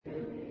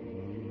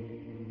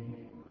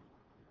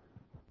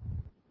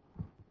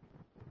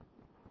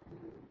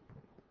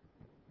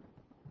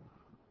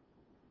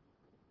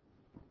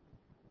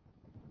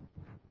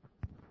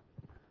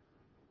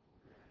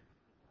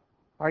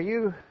Are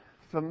you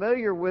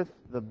familiar with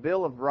the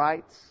Bill of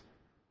Rights?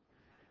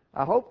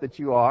 I hope that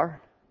you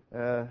are.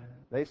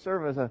 They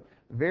serve as a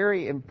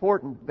very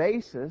important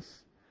basis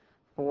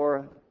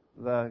for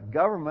the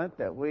government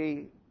that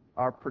we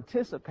are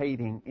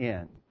participating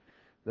in.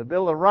 The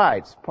Bill of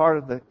Rights, part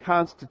of the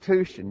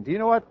Constitution. Do you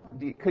know what?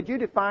 Could you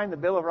define the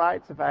Bill of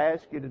Rights if I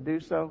asked you to do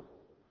so?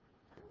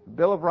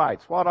 Bill of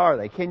Rights, what are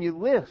they? Can you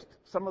list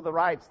some of the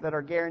rights that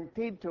are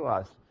guaranteed to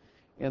us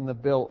in the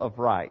Bill of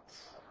Rights?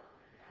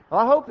 Well,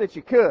 I hope that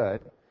you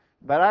could,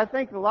 but I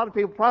think a lot of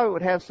people probably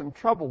would have some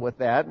trouble with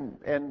that,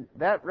 and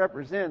that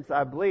represents,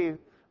 I believe,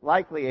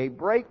 likely a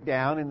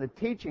breakdown in the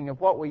teaching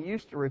of what we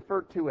used to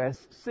refer to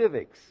as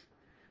civics.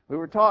 We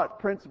were taught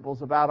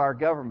principles about our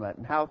government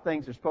and how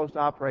things are supposed to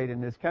operate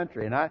in this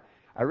country, and I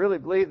really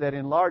believe that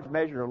in large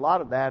measure a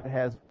lot of that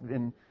has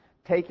been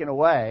taken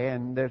away,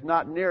 and there's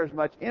not near as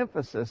much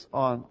emphasis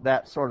on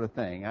that sort of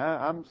thing.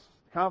 I'm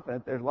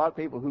confident there's a lot of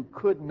people who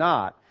could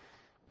not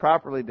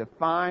properly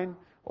define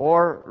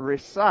or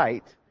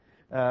recite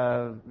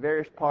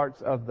various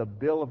parts of the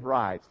Bill of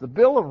Rights. The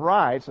Bill of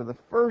Rights are the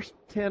first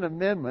 10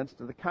 amendments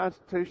to the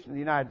Constitution of the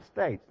United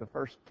States, the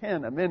first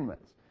 10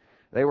 amendments.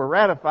 They were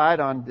ratified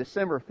on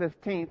December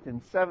 15th in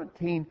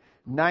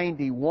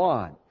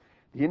 1791.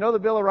 Do you know the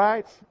Bill of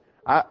Rights?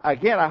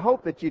 I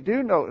hope that you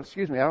do know.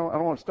 Excuse me, I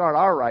don't want to start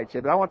our rights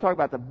yet, but I want to talk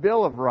about the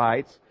Bill of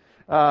Rights.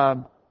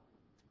 You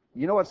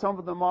know what some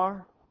of them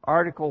are?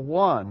 Article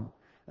 1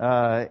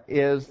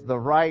 is the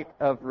right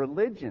of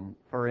religion,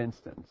 for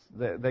instance,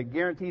 that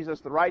guarantees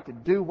us the right to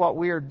do what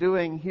we are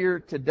doing here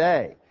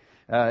today.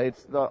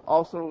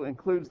 Also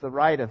includes the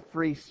right of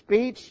free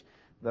speech,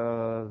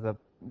 the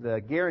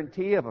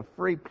guarantee of a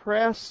free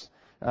press,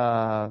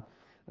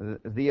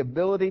 the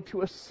ability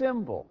to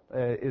assemble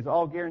is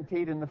all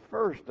guaranteed in the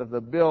first of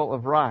the Bill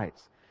of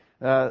Rights.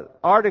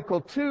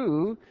 Article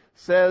 2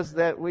 says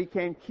that we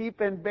can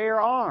keep and bear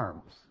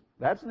arms.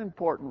 That's an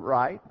important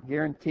right,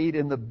 guaranteed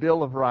in the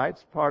Bill of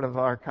Rights, part of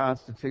our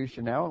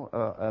Constitution now,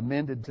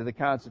 amended to the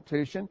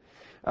Constitution.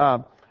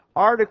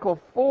 Article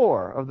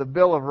 4 of the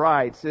Bill of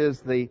Rights is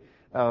the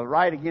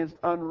right against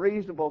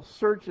unreasonable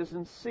searches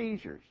and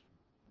seizures.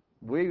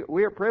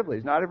 We are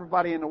privileged. Not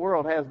everybody in the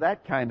world has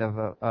that kind of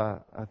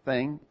a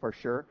thing, for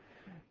sure.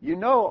 You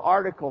know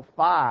Article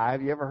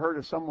 5, you ever heard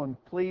of someone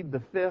plead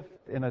the fifth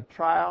in a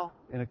trial,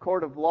 in a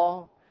court of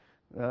law?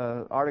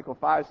 Article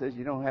 5 says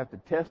you don't have to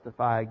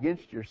testify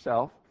against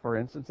yourself, for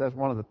instance. That's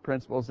one of the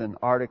principles in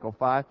Article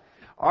 5.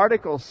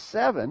 Article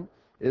 7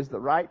 is the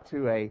right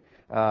to a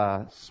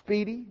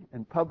speedy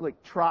and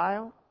public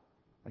trial.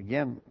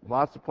 Again,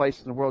 lots of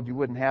places in the world you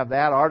wouldn't have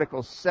that.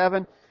 Article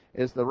 7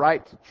 is the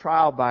right to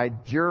trial by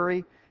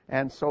jury,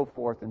 and so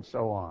forth and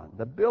so on.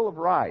 The Bill of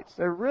Rights,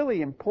 they're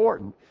really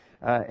important.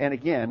 And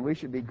again, we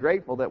should be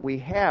grateful that we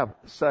have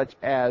such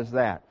as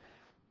that.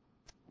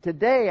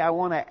 Today, I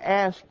want to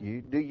ask you,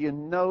 do you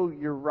know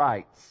your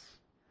rights?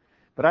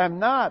 But I'm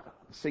not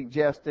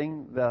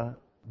suggesting the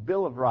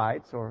Bill of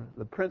Rights or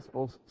the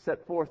principles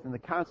set forth in the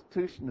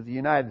Constitution of the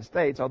United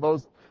States,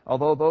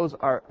 although those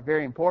are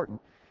very important.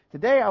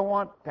 Today, I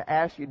want to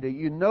ask you, do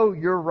you know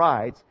your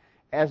rights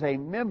as a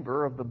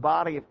member of the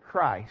body of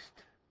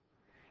Christ?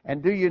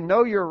 And do you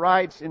know your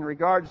rights in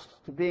regards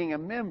to being a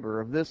member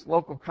of this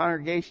local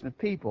congregation of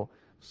people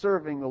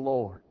serving the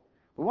Lord?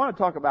 We want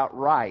to talk about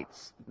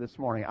rights this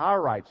morning.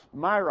 Our rights,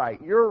 my right,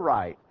 your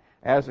right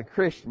as a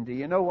Christian. Do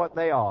you know what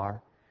they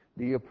are?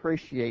 Do you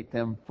appreciate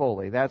them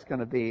fully? That's going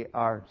to be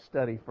our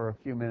study for a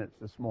few minutes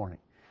this morning.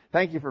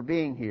 Thank you for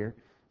being here.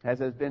 As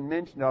has been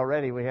mentioned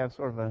already, we have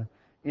sort of an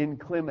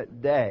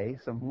inclement day,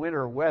 some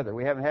winter weather.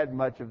 We haven't had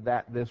much of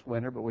that this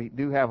winter, but we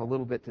do have a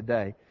little bit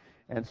today.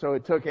 And so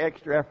it took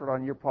extra effort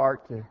on your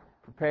part to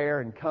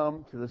prepare and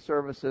come to the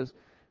services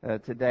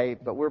today,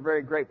 but we're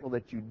very grateful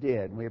that you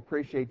did. We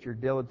appreciate your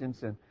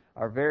diligence and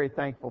are very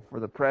thankful for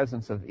the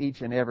presence of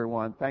each and every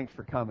one. Thanks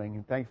for coming,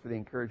 and thanks for the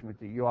encouragement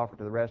that you offer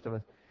to the rest of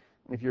us.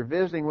 If you're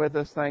visiting with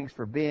us, thanks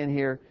for being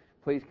here.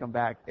 Please come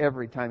back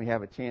every time you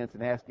have a chance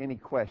and ask any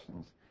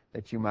questions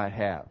that you might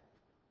have.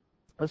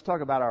 Let's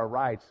talk about our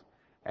rights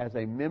as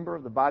a member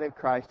of the body of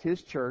Christ,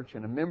 His church,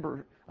 and a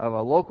member of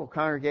a local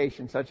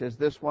congregation such as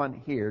this one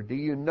here. Do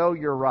you know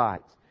your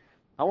rights?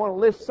 I want to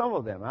list some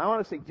of them. I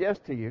want to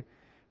suggest to you,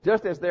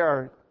 just as there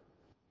are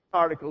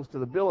articles to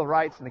the Bill of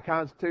Rights in the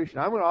Constitution,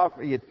 I'm going to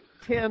offer you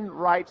 10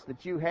 rights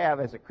that you have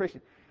as a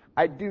Christian.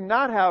 I do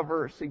not,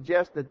 however,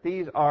 suggest that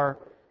these are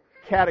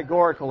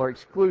categorical or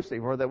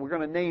exclusive, or that we're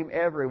going to name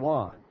every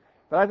one.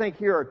 But I think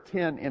here are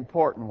 10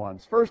 important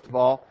ones. First of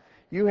all,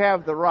 you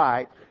have the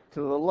right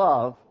to the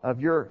love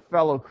of your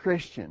fellow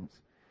Christians.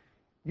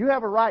 You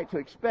have a right to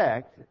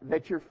expect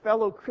that your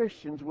fellow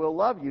Christians will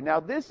love you. Now,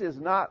 this is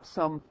not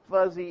some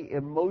fuzzy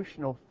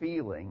emotional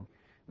feeling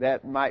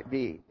that might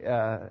be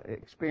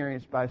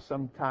experienced by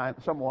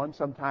someone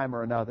sometime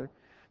or another.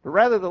 But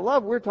rather, the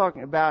love we're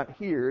talking about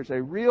here is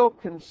a real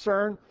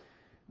concern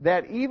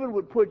that even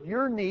would put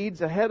your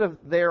needs ahead of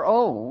their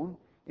own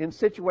in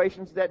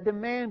situations that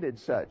demanded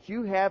such.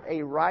 You have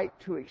a right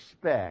to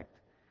expect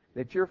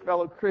that your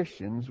fellow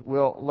Christians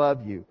will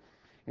love you.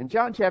 In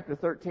John chapter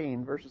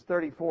 13, verses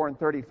 34 and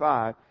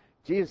 35,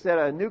 Jesus said,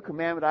 "A new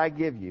commandment I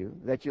give you,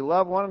 that you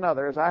love one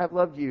another as I have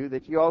loved you,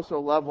 that you also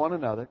love one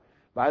another.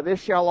 By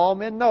this shall all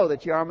men know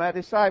that you are my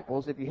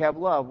disciples, if you have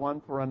love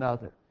one for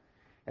another."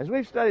 As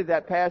we've studied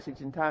that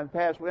passage in time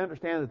past, we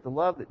understand that the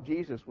love that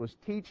Jesus was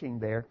teaching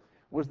there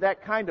was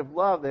that kind of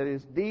love that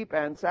is deep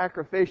and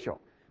sacrificial,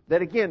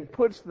 that again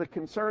puts the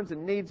concerns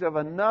and needs of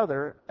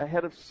another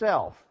ahead of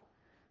self.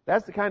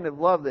 That's the kind of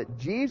love that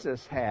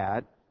Jesus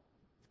had,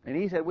 and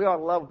He said we ought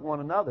to love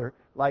one another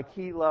like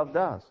He loved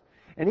us.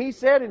 And He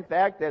said, in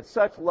fact, that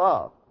such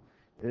love,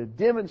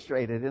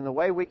 demonstrated in the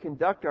way we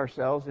conduct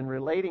ourselves in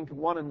relating to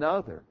one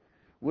another,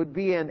 would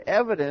be an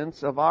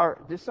evidence of our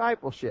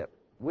discipleship.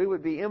 We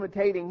would be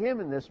imitating Him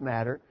in this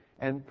matter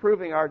and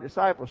proving our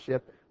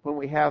discipleship when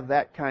we have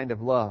that kind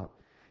of love.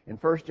 In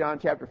 1 John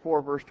chapter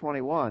 4, verse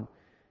 21,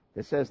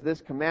 it says,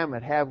 "This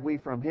commandment have we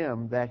from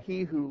Him, that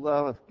he who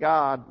loveth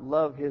God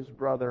love his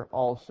brother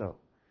also."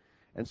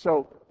 And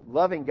so,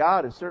 loving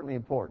God is certainly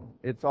important.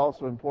 It's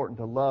also important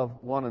to love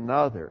one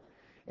another.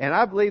 And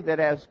I believe that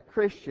as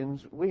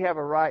Christians, we have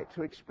a right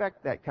to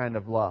expect that kind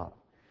of love.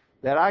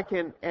 That I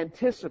can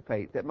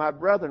anticipate that my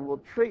brethren will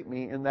treat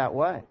me in that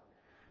way.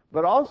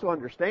 But also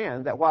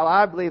understand that while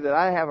I believe that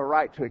I have a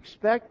right to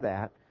expect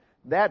that,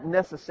 that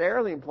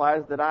necessarily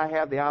implies that I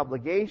have the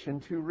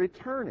obligation to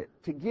return it,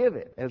 to give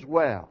it as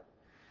well.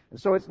 And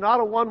so it's not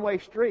a one-way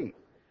street.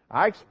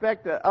 I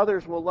expect that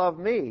others will love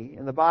me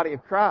in the body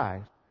of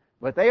Christ,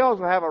 but they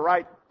also have a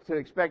right to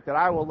expect that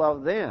I will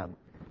love them.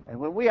 And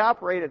when we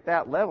operate at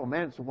that level,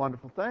 man, it's a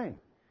wonderful thing.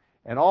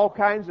 And all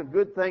kinds of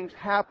good things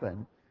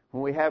happen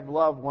when we have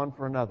love one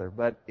for another,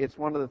 but it's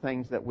one of the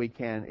things that we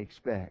can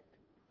expect.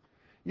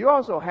 You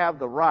also have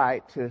the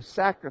right to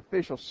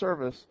sacrificial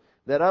service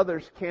that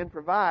others can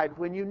provide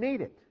when you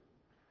need it.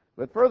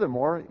 But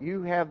furthermore,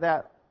 you have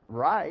that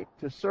right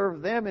to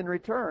serve them in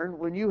return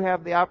when you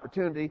have the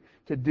opportunity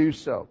to do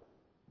so.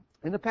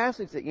 In the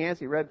passage that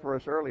Yancey read for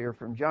us earlier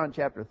from John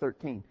chapter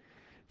 13,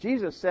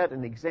 Jesus set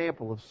an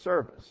example of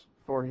service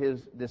for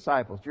His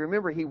disciples. Do you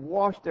remember He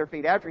washed their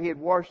feet? After He had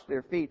washed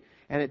their feet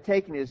and had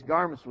taken His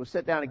garments, was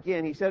set down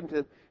again, He said unto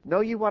them,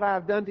 "Know you what I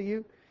have done to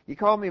you? You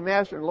call me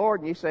Master and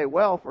Lord, and you say,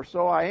 Well, for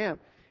so I am.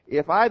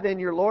 If I then,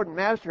 your Lord and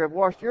Master, have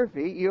washed your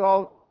feet, you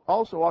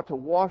also ought to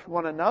wash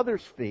one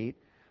another's feet,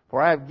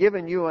 for I have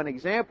given you an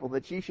example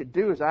that ye should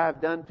do as I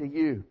have done to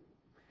you."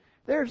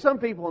 There are some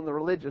people in the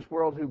religious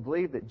world who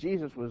believe that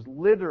Jesus was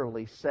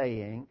literally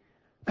saying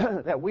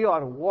that we ought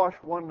to wash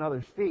one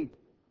another's feet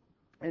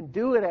and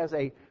do it as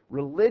a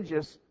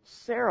religious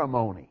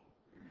ceremony.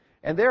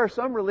 And there are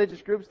some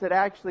religious groups that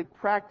actually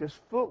practice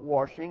foot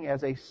washing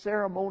as a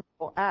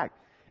ceremonial act.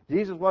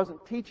 Jesus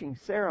wasn't teaching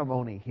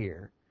ceremony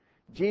here.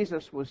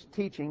 Jesus was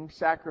teaching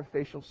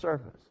sacrificial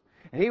service.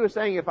 And He was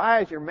saying, if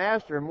I, as your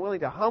master, am willing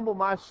to humble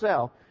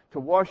myself to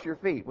wash your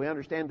feet. We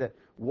understand that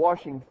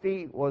washing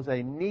feet was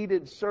a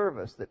needed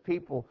service that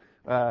people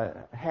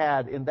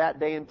had in that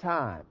day and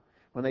time.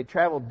 When they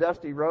traveled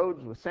dusty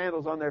roads with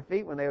sandals on their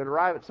feet, when they would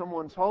arrive at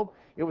someone's home,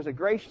 it was a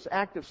gracious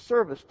act of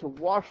service to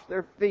wash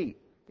their feet.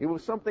 It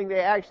was something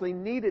they actually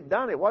needed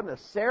done. It wasn't a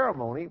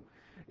ceremony.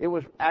 It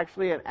was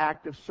actually an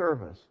act of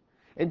service.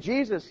 And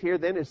Jesus here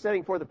then is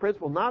setting forth the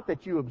principle not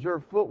that you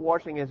observe foot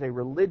washing as a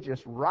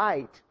religious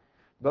rite,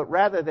 but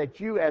rather that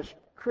you as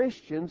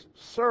Christians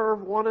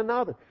serve one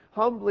another.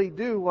 Humbly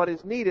do what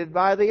is needed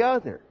by the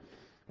other.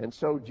 And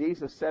so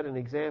Jesus set an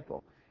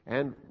example.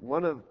 And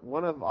one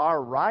of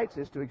our rights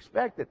is to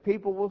expect that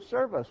people will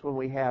serve us when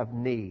we have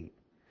need.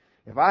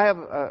 If I have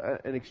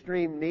an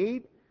extreme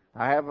need,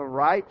 I have a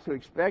right to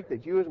expect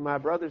that you as my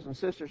brothers and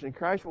sisters in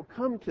Christ will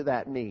come to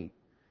that need.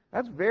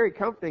 That's a very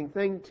comforting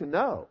thing to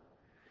know.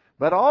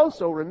 But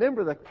also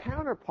remember the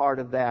counterpart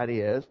of that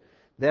is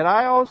that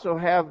I also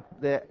have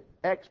the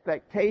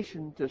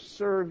expectation to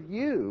serve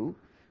you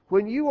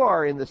when you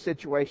are in the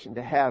situation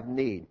to have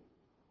need.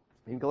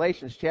 In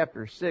Galatians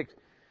chapter 6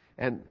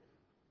 and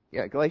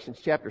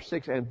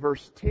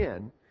verse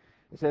 10,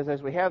 it says,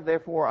 "As we have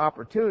therefore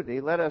opportunity,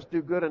 let us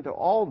do good unto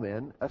all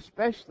men,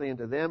 especially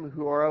unto them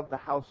who are of the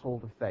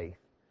household of faith."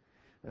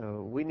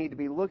 We need to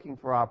be looking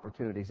for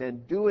opportunities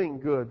and doing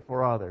good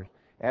for others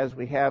as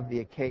we have the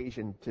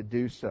occasion to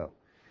do so.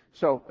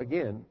 So,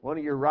 again, one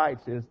of your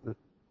rights is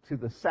to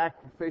the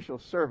sacrificial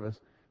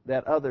service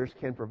that others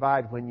can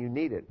provide when you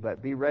need it,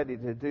 but be ready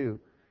to do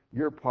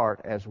your part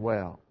as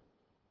well.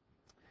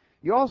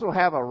 You also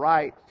have a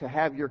right to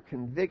have your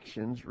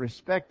convictions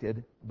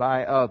respected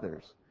by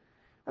others.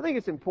 I think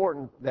it's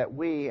important that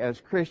we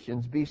as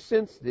Christians be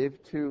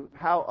sensitive to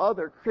how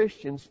other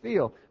Christians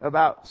feel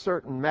about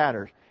certain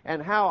matters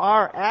and how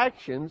our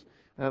actions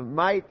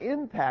might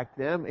impact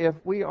them if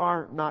we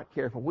are not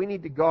careful. We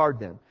need to guard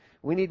them.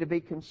 We need to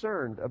be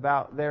concerned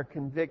about their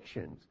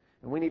convictions,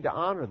 and we need to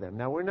honor them.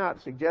 Now, we're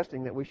not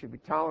suggesting that we should be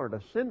tolerant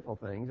of sinful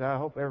things. I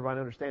hope everybody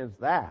understands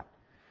that.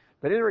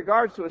 But in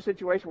regards to a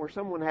situation where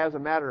someone has a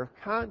matter of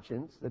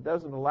conscience that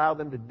doesn't allow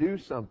them to do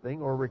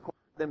something or require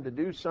them to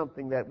do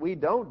something that we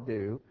don't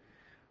do,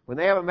 when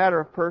they have a matter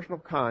of personal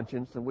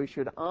conscience, then we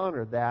should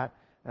honor that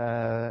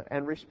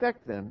and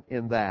respect them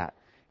in that.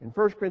 In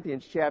 1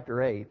 Corinthians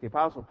chapter 8, the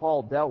Apostle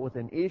Paul dealt with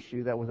an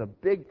issue that was a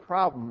big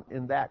problem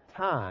in that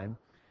time,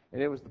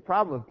 and it was the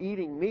problem of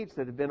eating meats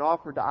that had been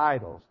offered to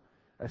idols.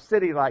 A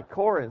city like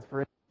Corinth,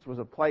 for instance, was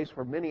a place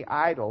where many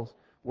idols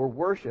were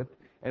worshipped,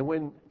 and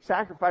when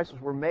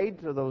sacrifices were made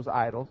to those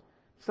idols,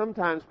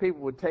 sometimes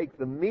people would take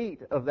the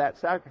meat of that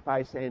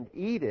sacrifice and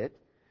eat it,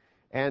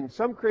 and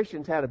some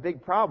Christians had a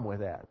big problem with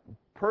that.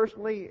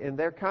 Personally, in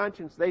their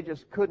conscience, they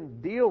just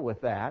couldn't deal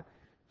with that,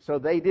 so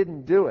they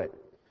didn't do it.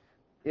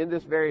 In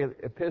this very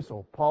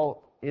epistle,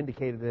 Paul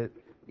indicated that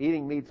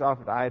eating meats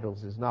offered to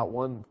idols is not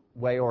one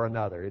way or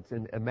another. It's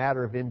a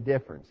matter of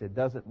indifference. It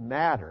doesn't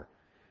matter.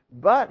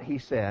 But, he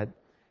said,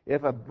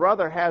 if a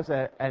brother has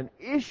an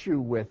issue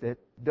with it,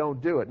 don't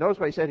do it. Notice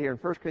what he said here in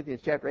 1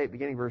 Corinthians chapter 8,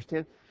 beginning verse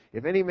 10.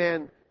 If any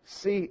man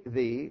see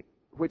thee,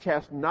 which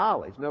hast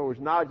knowledge, in other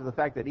words, knowledge of the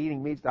fact that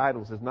eating meats to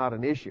idols is not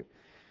an issue.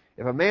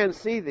 If a man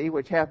see thee,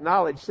 which hath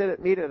knowledge, sit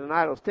at meat at an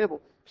idol's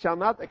temple, shall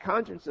not the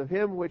conscience of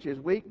him which is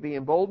weak be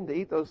emboldened to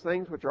eat those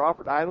things which are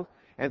offered to idols?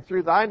 And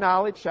through thy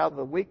knowledge shall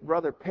the weak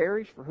brother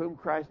perish for whom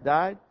Christ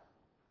died?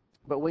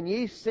 But when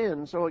ye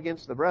sin so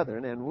against the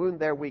brethren, and wound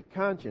their weak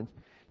conscience,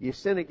 ye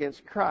sin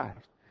against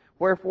Christ.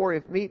 Wherefore,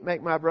 if meat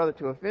make my brother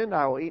to offend,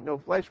 I will eat no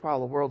flesh while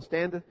the world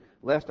standeth,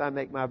 lest I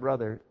make my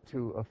brother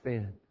to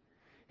offend.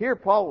 Here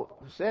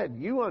Paul said,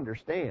 you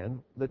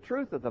understand the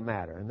truth of the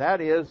matter, and that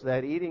is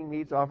that eating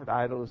meats offered to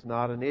idols is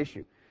not an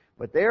issue.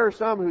 But there are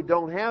some who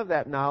don't have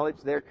that knowledge.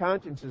 Their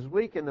conscience is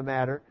weak in the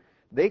matter.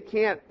 They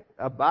can't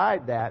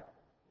abide that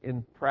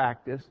in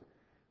practice.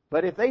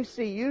 But if they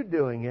see you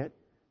doing it,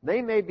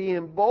 they may be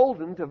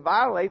emboldened to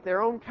violate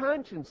their own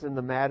conscience in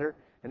the matter.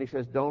 And he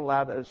says, don't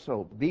allow that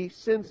so. Be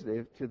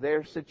sensitive to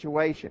their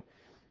situation.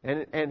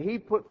 And he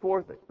put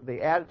forth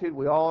the attitude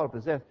we all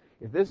possess.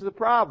 If this is a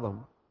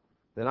problem,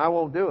 then I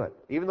won't do it.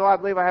 Even though I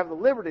believe I have the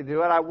liberty to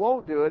do it, I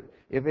won't do it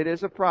if it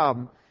is a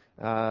problem.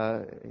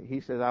 He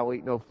says, I will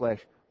eat no flesh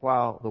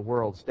while the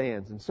world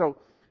stands. And so,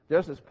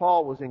 just as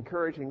Paul was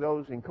encouraging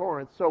those in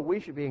Corinth, so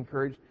we should be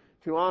encouraged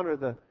to honor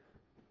the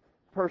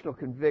personal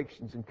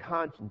convictions and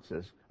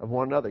consciences of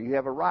one another. You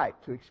have a right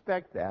to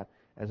expect that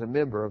as a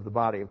member of the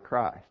body of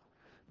Christ.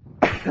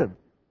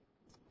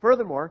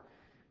 Furthermore,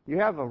 you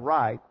have a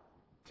right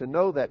to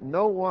know that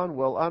no one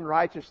will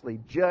unrighteously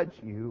judge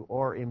you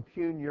or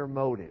impugn your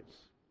motives.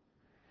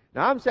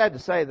 Now, I'm sad to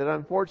say that,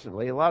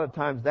 unfortunately, a lot of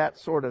times that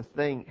sort of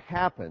thing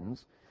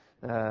happens.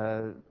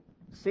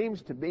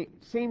 Seems to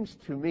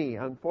me,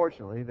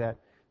 unfortunately, that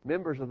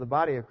members of the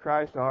body of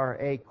Christ are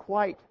a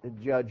quite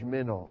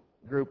judgmental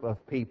group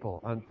of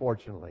people,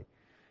 unfortunately.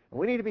 And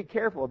we need to be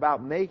careful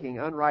about making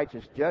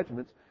unrighteous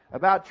judgments,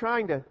 about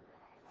trying to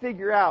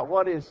figure out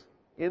what is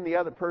in the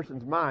other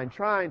person's mind,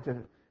 trying to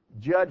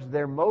judge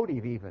their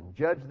motive even,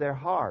 judge their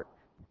heart.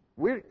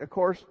 We're, of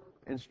course,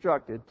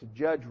 instructed to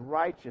judge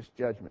righteous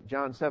judgment.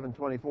 John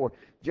 7:24.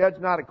 Judge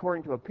not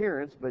according to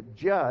appearance, but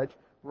judge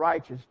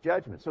righteous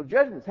judgment. So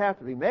judgments have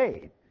to be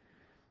made,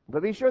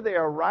 but be sure they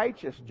are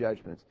righteous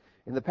judgments.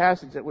 In the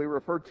passage that we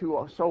refer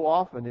to so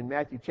often in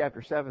Matthew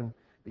chapter 7,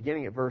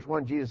 beginning at verse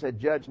 1, Jesus said,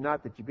 judge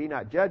not that you be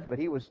not judged, but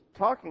he was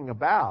talking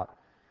about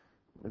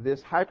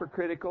this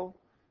hypercritical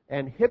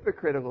and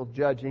hypocritical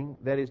judging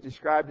that is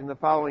described in the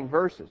following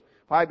verses.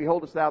 Why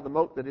beholdest thou the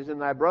mote that is in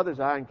thy brother's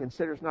eye, and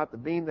considerest not the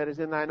beam that is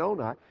in thine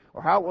own eye?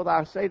 Or how wilt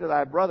thou say to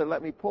thy brother,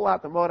 let me pull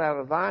out the mote out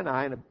of thine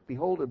eye, and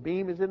behold, a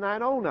beam is in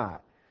thine own eye?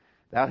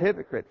 Thou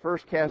hypocrite,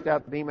 first cast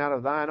out the beam out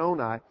of thine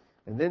own eye,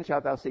 and then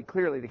shalt thou see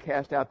clearly to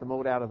cast out the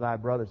mote out of thy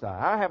brother's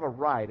eye. I have a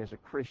right as a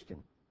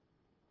Christian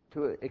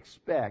to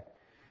expect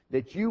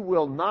that you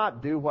will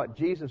not do what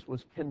Jesus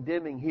was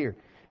condemning here,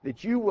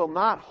 that you will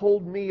not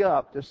hold me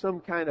up to some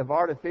kind of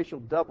artificial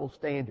double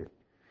standard,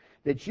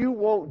 that you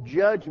won't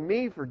judge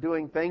me for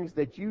doing things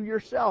that you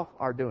yourself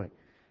are doing.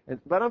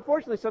 But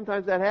unfortunately,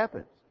 sometimes that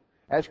happens.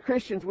 As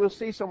Christians, we'll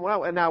see someone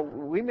else, and now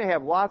we may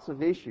have lots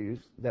of issues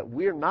that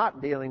we're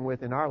not dealing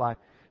with in our life,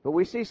 but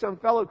we see some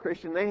fellow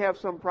Christian, they have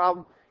some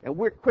problem, and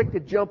we're quick to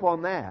jump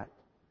on that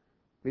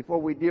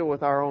before we deal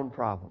with our own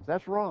problems.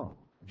 That's wrong.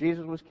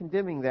 Jesus was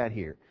condemning that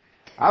here.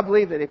 I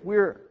believe that if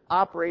we're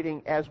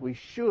operating as we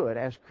should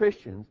as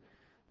Christians,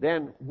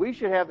 then we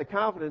should have the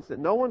confidence that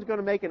no one's going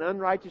to make an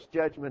unrighteous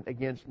judgment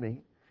against me.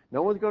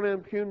 No one's going to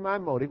impugn my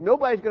motive.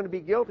 Nobody's going to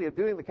be guilty of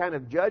doing the kind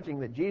of judging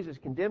that Jesus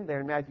condemned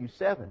there in Matthew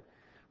 7,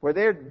 where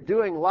they're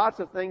doing lots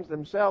of things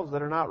themselves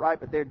that are not right,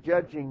 but they're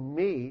judging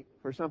me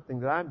for something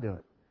that I'm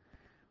doing.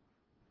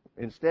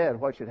 Instead,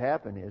 what should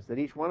happen is that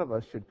each one of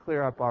us should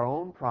clear up our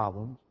own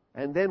problems,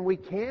 and then we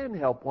can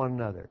help one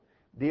another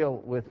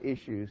deal with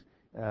issues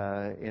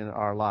in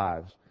our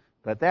lives.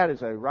 But that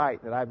is a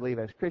right that I believe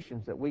as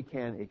Christians that we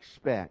can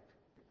expect.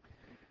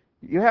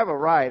 You have a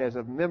right as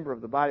a member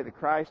of the body of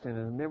Christ and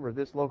as a member of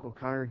this local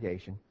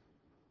congregation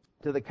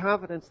to the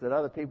confidence that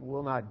other people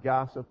will not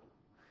gossip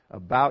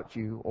about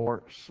you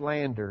or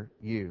slander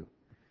you.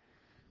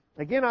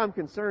 Again, I'm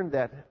concerned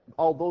that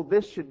although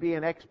this should be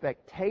an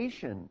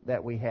expectation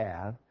that we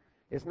have,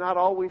 it's not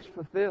always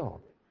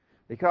fulfilled.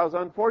 Because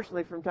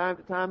unfortunately, from time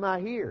to time I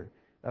hear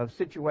of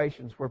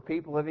situations where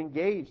people have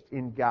engaged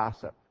in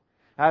gossip.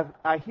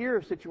 I hear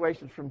of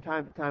situations from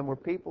time to time where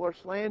people are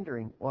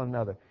slandering one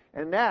another,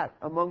 and that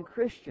among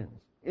Christians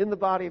in the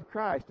body of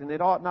Christ, and it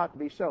ought not to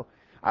be so.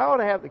 I ought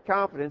to have the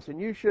confidence, and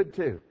you should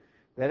too,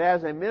 that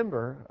as a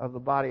member of the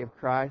body of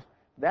Christ,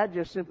 that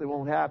just simply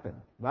won't happen.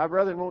 My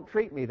brethren won't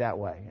treat me that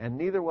way, and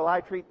neither will I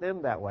treat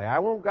them that way. I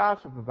won't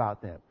gossip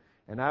about them,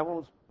 and I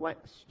won't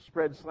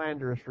spread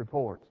slanderous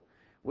reports.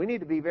 We need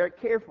to be very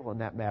careful in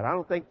that matter. I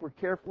don't think we're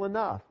careful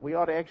enough. We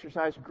ought to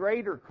exercise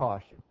greater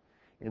caution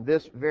in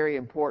this very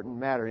important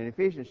matter. In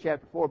Ephesians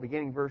chapter 4,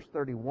 beginning verse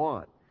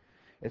 31,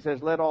 it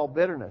says, "Let all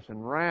bitterness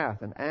and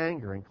wrath and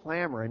anger and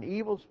clamor and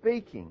evil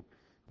speaking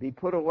be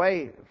put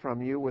away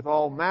from you with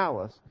all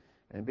malice,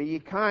 and be ye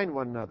kind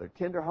one another,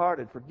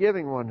 tender-hearted,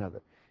 forgiving one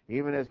another,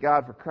 even as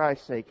God for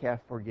Christ's sake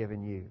hath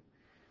forgiven you."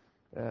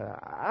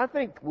 I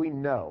think we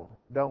know,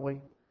 don't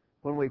we,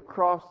 when we've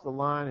crossed the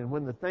line and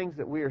when the things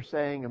that we are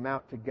saying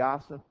amount to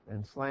gossip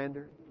and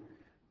slander.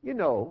 You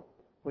know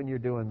when you're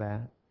doing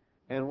that.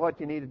 And what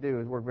you need to do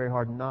is work very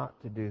hard not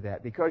to do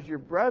that, because your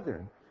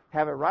brethren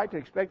have a right to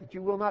expect that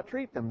you will not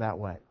treat them that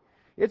way.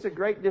 It's a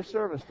great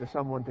disservice to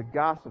someone to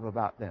gossip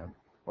about them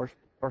or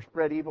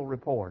spread evil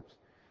reports.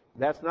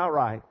 That's not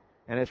right.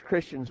 And as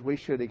Christians, we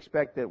should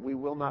expect that we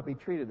will not be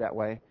treated that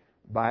way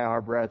by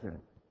our brethren.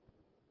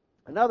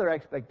 Another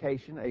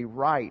expectation, a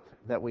right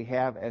that we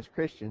have as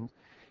Christians,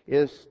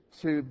 is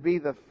to be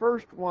the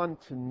first one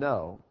to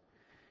know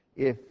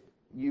if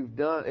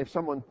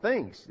someone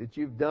thinks that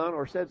you've done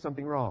or said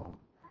something wrong.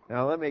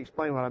 Now, let me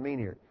explain what I mean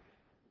here.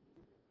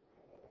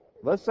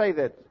 Let's say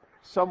that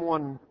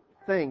someone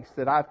thinks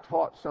that I've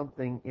taught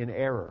something in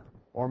error,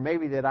 or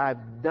maybe that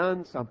I've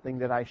done something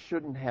that I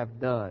shouldn't have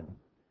done.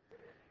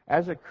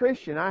 As a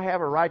Christian, I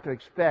have a right to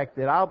expect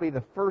that I'll be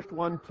the first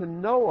one to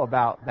know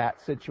about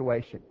that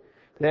situation,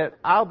 that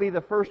I'll be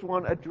the first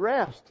one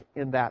addressed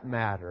in that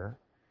matter,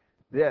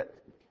 that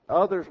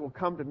others will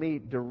come to me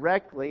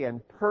directly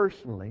and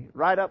personally,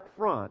 right up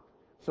front,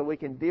 so we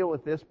can deal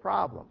with this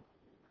problem.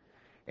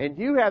 And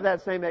you have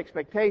that same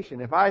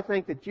expectation. If I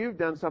think that you've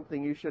done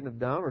something you shouldn't have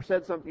done or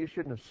said something you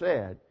shouldn't have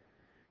said,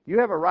 you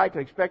have a right to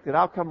expect that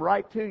I'll come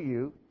right to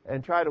you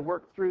and try to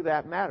work through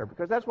that matter,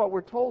 because that's what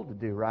we're told to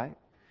do, right?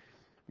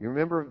 You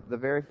remember the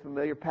very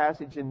familiar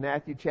passage in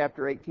Matthew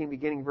chapter 18,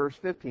 beginning verse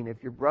 15.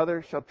 If your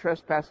brother shall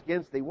trespass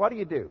against thee, what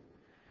do?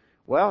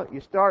 Well, you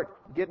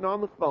start getting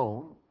on the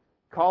phone,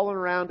 calling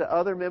around to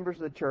other members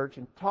of the church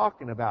and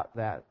talking about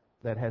that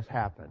has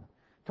happened.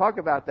 Talk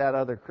about that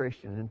other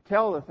Christian and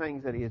tell the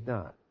things that he has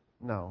done.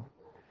 No.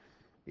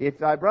 If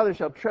thy brother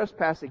shall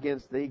trespass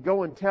against thee,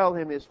 go and tell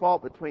him his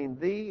fault between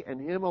thee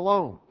and him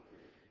alone.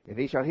 If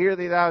he shall hear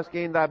thee, thou hast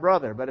gained thy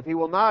brother. But if he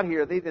will not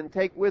hear thee, then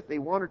take with thee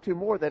one or two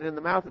more, that in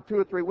the mouth of two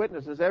or three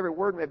witnesses every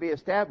word may be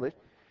established.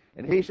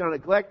 And if he shall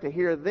neglect to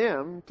hear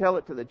them, tell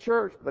it to the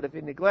church. But if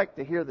he neglect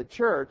to hear the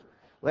church,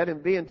 let him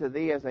be unto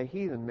thee as a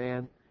heathen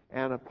man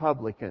and a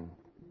publican.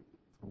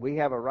 We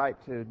have a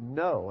right to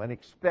know and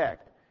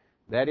expect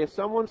that if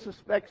someone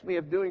suspects me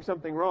of doing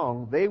something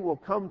wrong, they will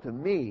come to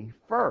me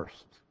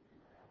first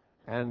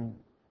and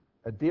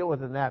deal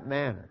with it in that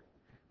manner.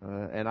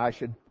 And I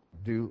should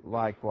do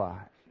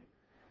likewise.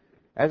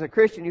 As a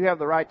Christian, you have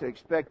the right to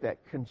expect that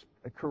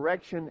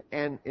correction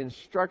and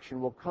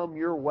instruction will come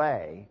your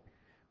way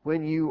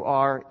when you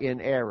are in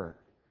error.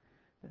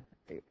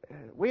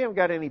 We haven't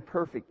got any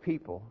perfect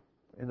people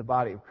in the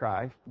body of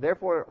Christ.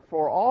 Therefore,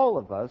 for all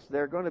of us,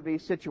 there are going to be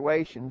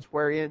situations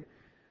wherein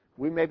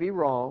we may be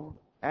wrong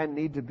and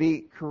need to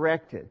be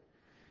corrected.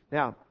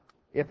 Now,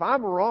 if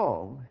I'm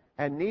wrong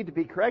and need to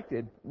be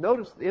corrected,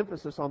 notice the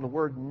emphasis on the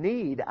word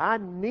need. I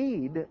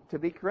need to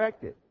be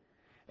corrected.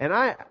 And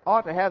I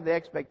ought to have the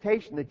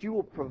expectation that you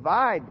will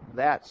provide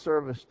that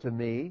service to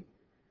me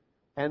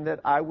and that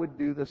I would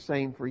do the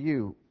same for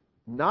you.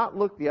 Not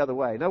look the other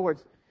way. In other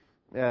words,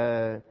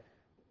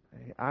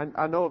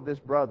 I know of this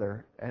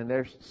brother, and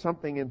there's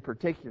something in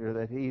particular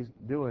that he's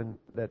doing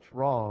that's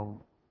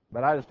wrong,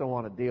 but I just don't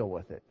want to deal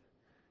with it.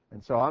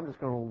 And so I'm just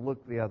going to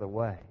look the other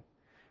way.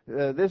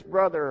 This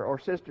brother or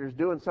sister is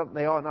doing something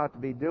they ought not to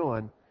be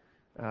doing,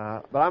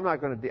 but I'm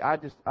not going to.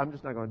 I'm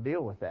just not going to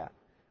deal with that.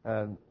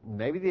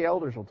 Maybe the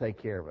elders will take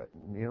care of it.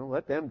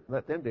 Let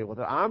them deal with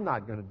it. I'm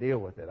not going to deal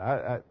with it.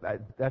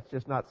 That's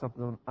just not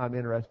something I'm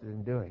interested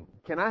in doing.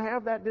 Can I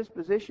have that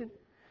disposition?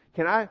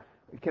 Can I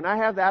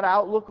have that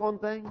outlook on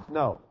things?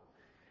 No.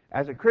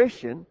 As a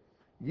Christian,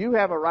 you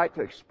have a right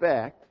to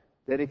expect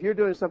that if you're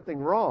doing something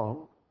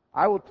wrong,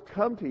 I will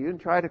come to you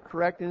and try to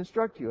correct and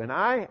instruct you. And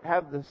I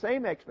have the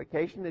same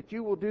expectation that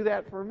you will do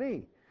that for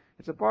me.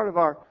 It's a part of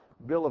our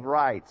Bill of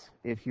Rights,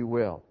 if you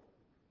will.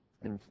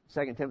 In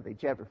 2 Timothy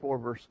chapter 4,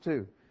 verse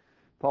 2,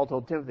 Paul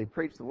told Timothy,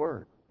 preach the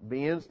word.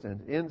 Be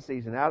instant, in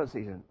season, out of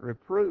season.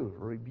 Reprove,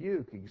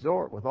 rebuke,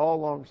 exhort with all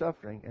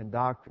long-suffering and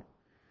doctrine.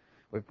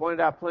 We've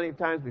pointed out plenty of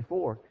times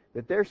before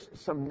that there's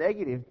some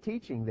negative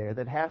teaching there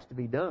that has to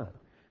be done.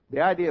 The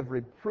idea of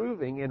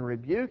reproving and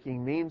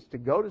rebuking means to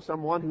go to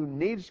someone who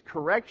needs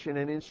correction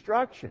and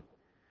instruction.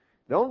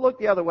 Don't look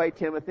the other way,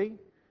 Timothy.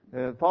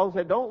 Paul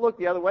said, don't look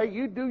the other way.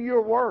 You do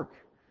your work.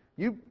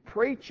 You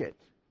preach it.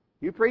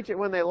 You preach it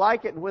when they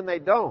like it and when they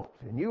don't.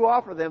 And you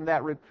offer them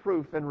that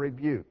reproof and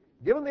rebuke.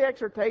 Give them the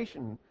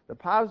exhortation, the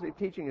positive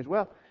teaching as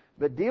well.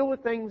 But deal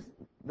with things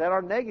that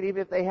are negative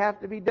if they have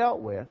to be dealt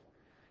with.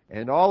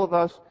 And all of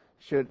us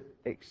should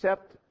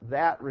accept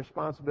that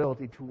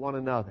responsibility to one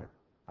another.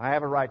 I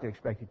have a right to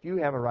expect it. You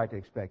have a right to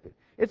expect it.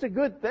 It's a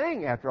good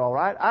thing, after all,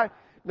 right?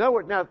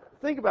 Now,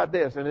 think about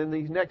this, and in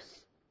these next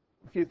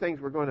few things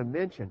we're going to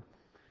mention,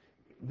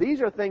 these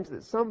are things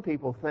that some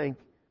people think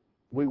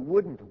we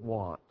wouldn't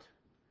want.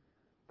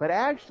 But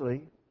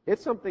actually,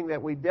 it's something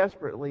that we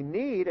desperately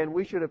need, and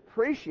we should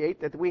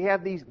appreciate that we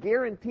have these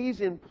guarantees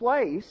in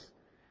place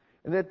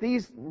and that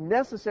these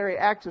necessary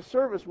acts of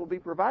service will be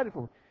provided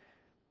for.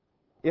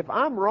 If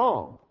I'm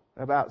wrong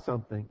about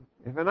something,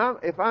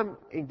 if I'm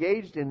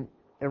engaged in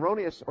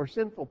erroneous or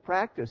sinful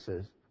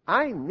practices,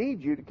 I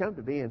need you to come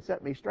to me and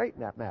set me straight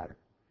in that matter,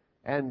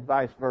 and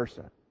vice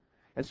versa.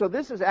 And so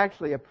this is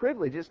actually a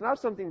privilege. It's not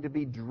something to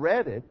be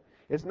dreaded.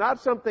 It's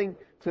not something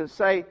to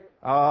say,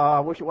 I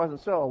wish it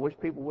wasn't so. I wish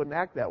people wouldn't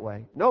act that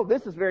way. No,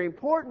 this is very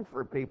important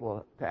for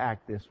people to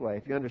act this way,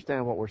 if you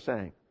understand what we're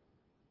saying.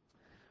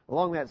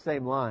 Along that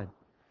same line,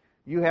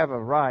 you have a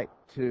right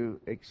to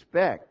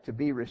expect to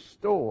be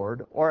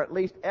restored, or at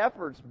least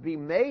efforts be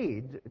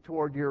made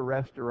toward your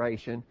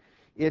restoration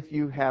if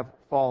you have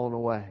fallen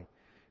away.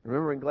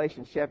 Remember in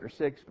Galatians chapter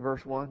 6,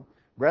 verse 1?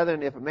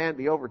 Brethren, if a man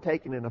be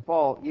overtaken in a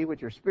fault, ye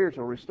which are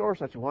spiritual, restore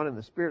such a one in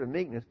the spirit of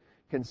meekness,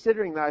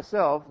 considering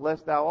thyself,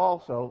 lest thou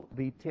also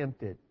be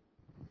tempted.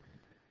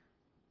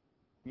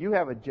 You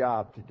have a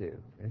job to do.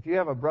 If you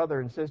have a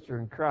brother and sister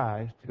in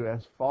Christ who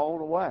has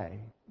fallen away,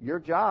 your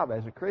job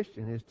as a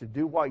Christian is to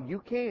do what you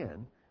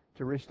can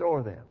to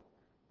restore them.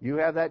 You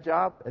have that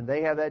job, and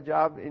they have that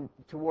job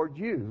toward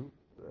you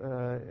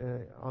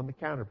on the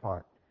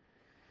counterpart.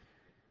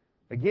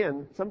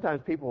 Again,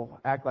 sometimes people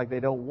act like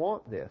they don't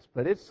want this,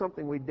 but it's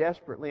something we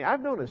desperately...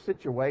 I've known of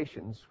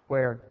situations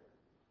where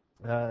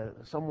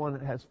someone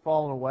has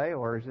fallen away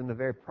or is in the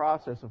very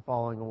process of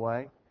falling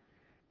away,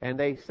 and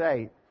they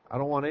say, I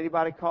don't want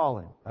anybody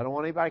calling. I don't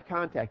want anybody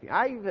contacting.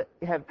 I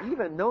have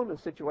even known of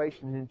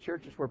situations in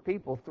churches where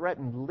people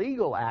threatened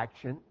legal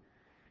action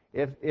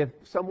if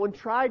someone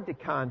tried to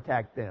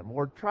contact them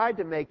or tried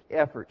to make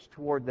efforts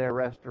toward their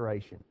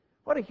restoration.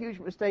 What a huge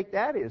mistake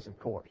that is, of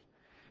course.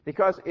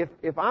 Because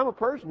if I'm a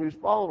person who's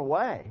fallen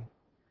away,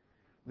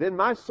 then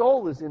my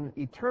soul is in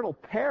eternal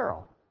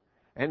peril.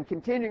 And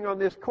continuing on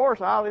this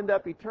course, I'll end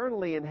up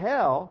eternally in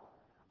hell.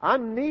 I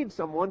need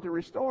someone to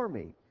restore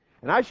me.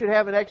 And I should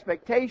have an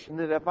expectation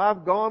that if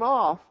I've gone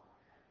off,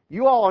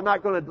 you all are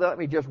not going to let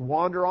me just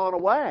wander on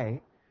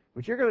away,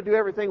 but you're going to do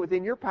everything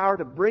within your power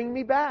to bring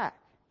me back.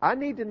 I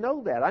need to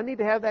know that. I need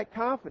to have that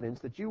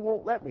confidence that you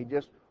won't let me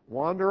just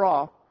wander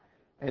off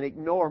and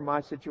ignore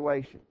my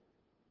situation.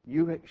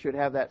 You should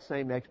have that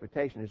same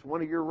expectation. It's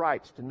one of your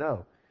rights to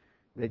know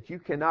that you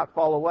cannot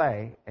fall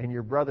away and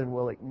your brethren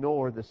will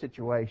ignore the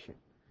situation.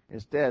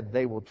 Instead,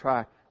 they will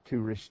try to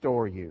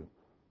restore you.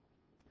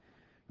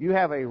 You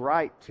have a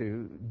right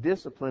to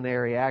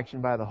disciplinary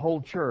action by the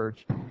whole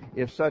church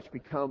if such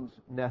becomes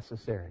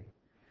necessary.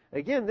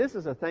 Again, this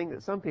is a thing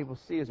that some people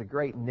see as a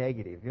great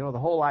negative. You know, the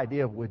whole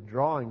idea of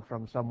withdrawing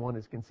from someone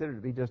is considered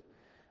to be just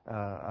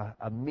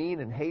a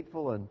mean and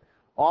hateful and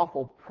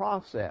awful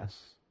process.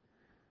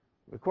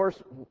 Of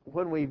course,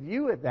 when we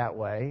view it that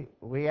way,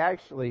 we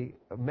actually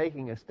are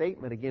making a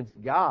statement against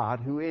God,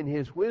 who in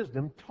His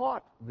wisdom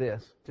taught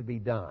this to be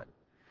done.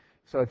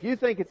 So if you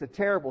think it's a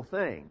terrible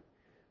thing,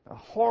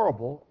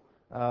 horrible,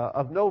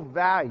 of no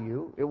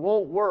value, it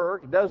won't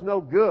work, it does no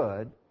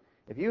good,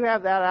 if you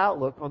have that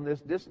outlook on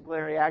this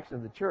disciplinary action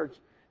of the church,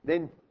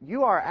 then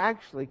you are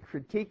actually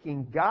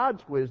critiquing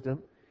God's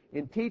wisdom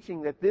in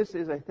teaching that this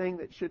is a thing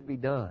that should be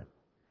done.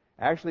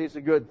 Actually, it's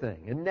a good thing,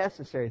 a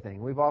necessary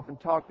thing. We've often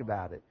talked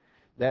about it,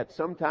 that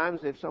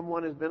sometimes if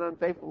someone has been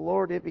unfaithful to the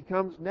Lord, it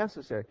becomes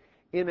necessary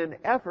in an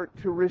effort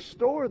to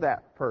restore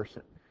that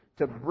person,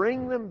 to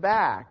bring them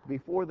back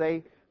before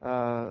they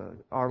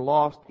are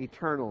lost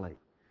eternally.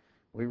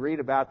 We read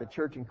about the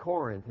church in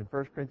Corinth in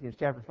 1 Corinthians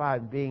chapter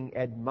 5 being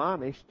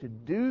admonished to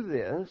do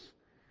this.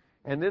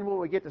 And then when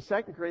we get to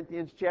 2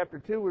 Corinthians chapter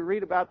 2, we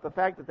read about the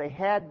fact that they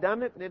had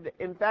done it and it,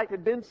 in fact,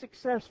 had been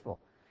successful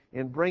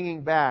in bringing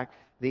back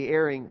the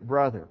erring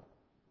brother.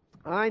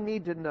 I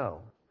need to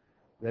know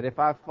that if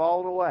I've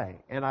fallen away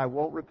and I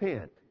won't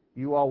repent,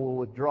 you all will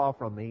withdraw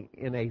from me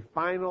in a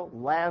final,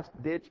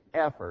 last-ditch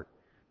effort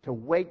to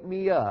wake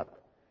me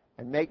up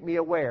and make me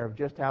aware of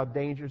just how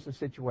dangerous a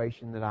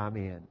situation that I'm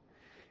in.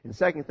 In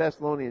 2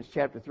 Thessalonians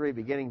chapter 3,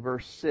 beginning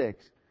verse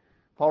 6,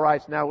 Paul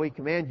writes, Now we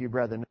command you,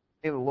 brethren,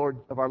 in the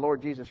name of our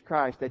Lord Jesus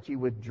Christ, that ye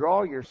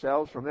withdraw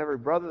yourselves from every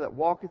brother that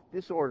walketh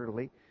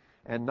disorderly,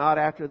 and not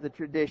after the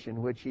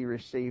tradition which ye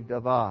received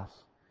of us.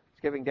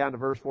 Skipping down to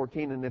verse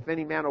 14, And if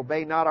any man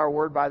obey not our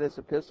word by this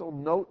epistle,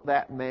 note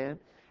that man,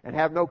 and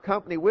have no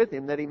company with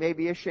him, that he may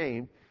be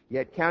ashamed,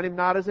 yet count him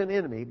not as an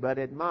enemy, but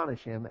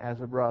admonish him as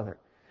a brother.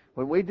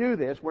 When we do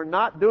this, we're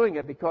not doing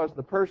it because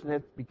the person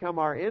has become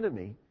our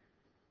enemy.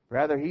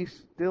 Rather,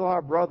 he's still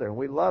our brother, and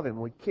we love him,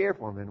 we care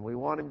for him, and we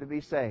want him to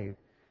be saved.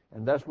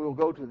 And thus we'll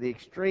go to the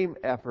extreme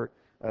effort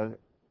of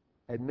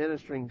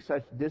administering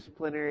such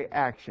disciplinary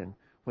action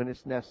when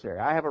it's necessary.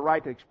 I have a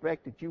right to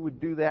expect that you would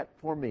do that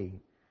for me.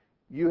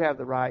 You have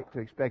the right to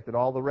expect that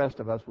all the rest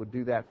of us would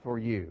do that for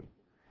you.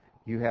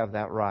 You have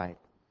that right.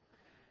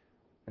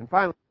 And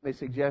finally, let me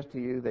suggest to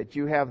you that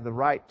you have the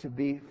right to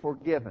be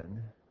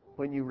forgiven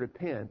when you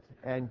repent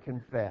and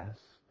confess.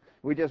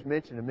 We just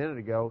mentioned a minute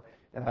ago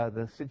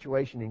the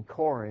situation in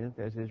Corinth,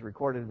 as is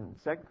recorded in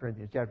 2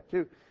 Corinthians chapter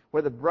 2,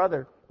 where the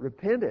brother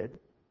repented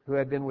who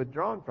had been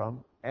withdrawn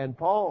from, and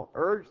Paul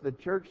urged the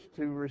church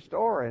to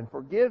restore and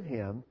forgive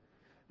him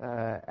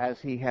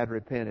as he had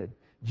repented.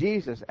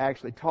 Jesus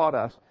actually taught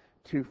us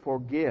to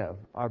forgive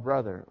our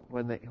brother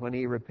when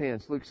he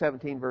repents. Luke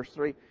 17, verse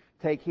 3,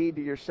 take heed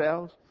to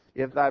yourselves.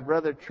 If thy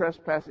brother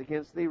trespass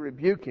against thee,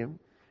 rebuke him.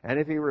 And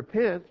if he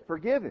repent,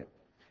 forgive him.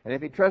 And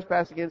if he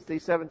trespass against thee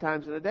 7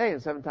 times in a day,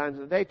 and 7 times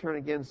in a day turn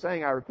again,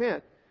 saying, I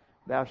repent,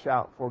 thou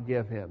shalt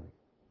forgive him.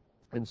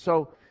 And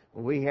so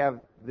we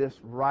have this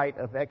right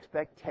of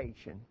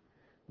expectation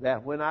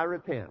that when I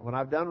repent, when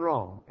I've done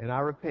wrong, and I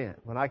repent,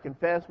 when I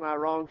confess my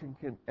wrongs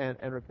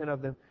and repent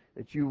of them,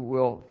 that you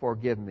will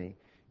forgive me.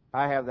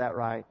 I have that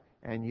right,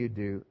 and you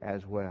do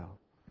as well.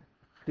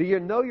 Do you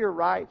know your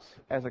rights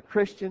as a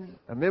Christian,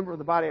 a member of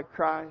the body of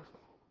Christ,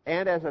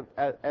 and as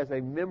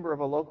a member of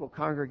a local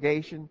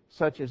congregation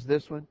such as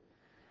this one?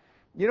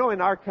 You know,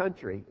 in our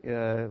country,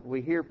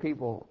 we hear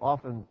people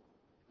often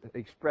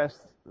express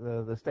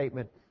the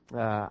statement,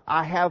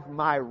 I have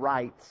my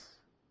rights.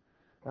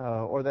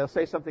 Or they'll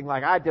say something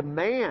like, I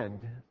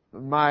demand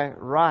my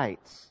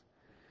rights.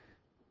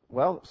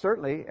 Well,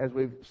 certainly, as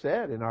we've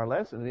said in our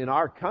lesson, in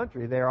our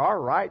country, there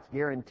are rights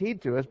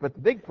guaranteed to us. But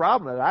the big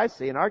problem that I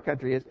see in our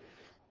country is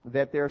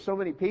that there are so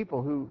many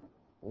people who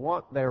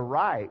want their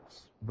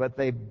rights, but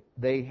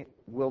they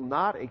will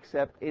not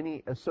accept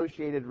any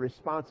associated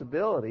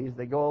responsibilities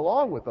that go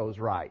along with those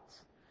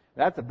rights.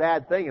 That's a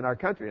bad thing in our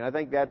country, and I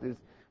think that is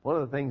one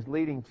of the things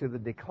leading to the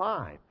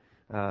decline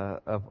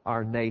of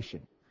our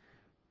nation.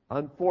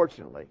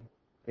 Unfortunately,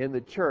 in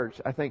the church,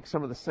 I think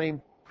some of the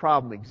same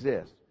problem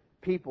exists.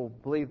 People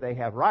believe they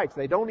have rights.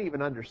 They don't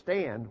even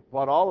understand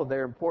what all of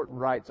their important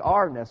rights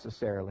are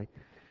necessarily,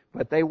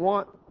 but they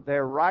want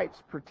their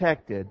rights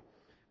protected,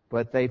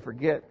 but they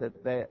forget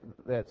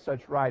that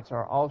such rights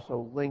are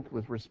also linked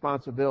with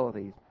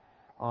responsibilities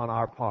on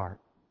our part.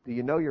 Do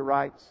you know your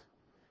rights?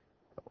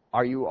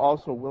 Are you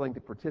also willing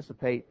to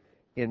participate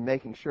in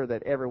making sure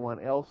that everyone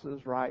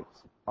else's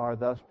rights are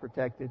thus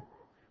protected?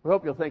 We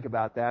hope you'll think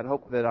about that. I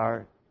hope that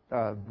our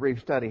brief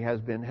study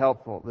has been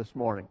helpful this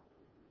morning.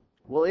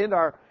 We'll end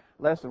our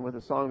lesson with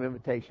a song of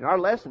invitation. Our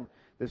lesson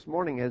this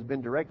morning has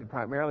been directed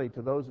primarily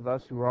to those of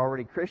us who are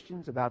already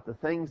Christians about the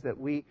things that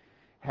we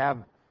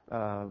have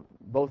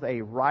both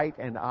a right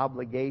and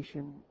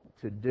obligation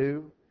to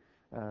do.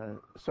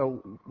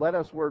 So let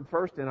us word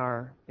first in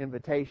our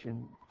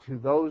invitation to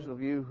those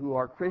of you who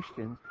are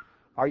Christians,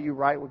 are you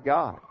right with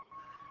God?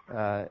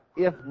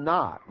 If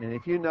not, and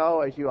if you know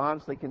as you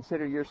honestly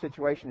consider your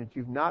situation that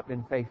you've not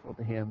been faithful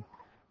to Him,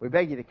 we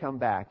beg you to come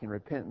back in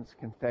repentance,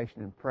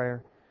 confession, and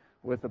prayer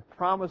with the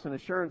promise and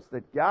assurance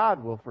that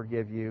God will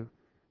forgive you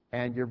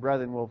and your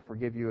brethren will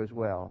forgive you as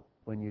well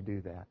when you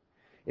do that.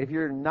 If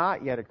you're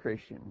not yet a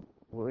Christian,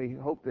 we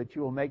hope that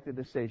you will make the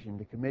decision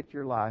to commit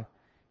your life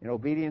in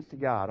obedience to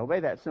God. Obey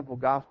that simple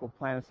gospel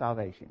plan of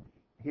salvation.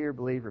 Hear,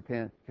 believe,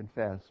 repent,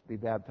 confess, be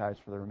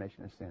baptized for the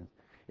remission of sins.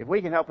 If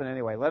we can help in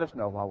any way, let us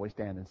know while we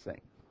stand and sing.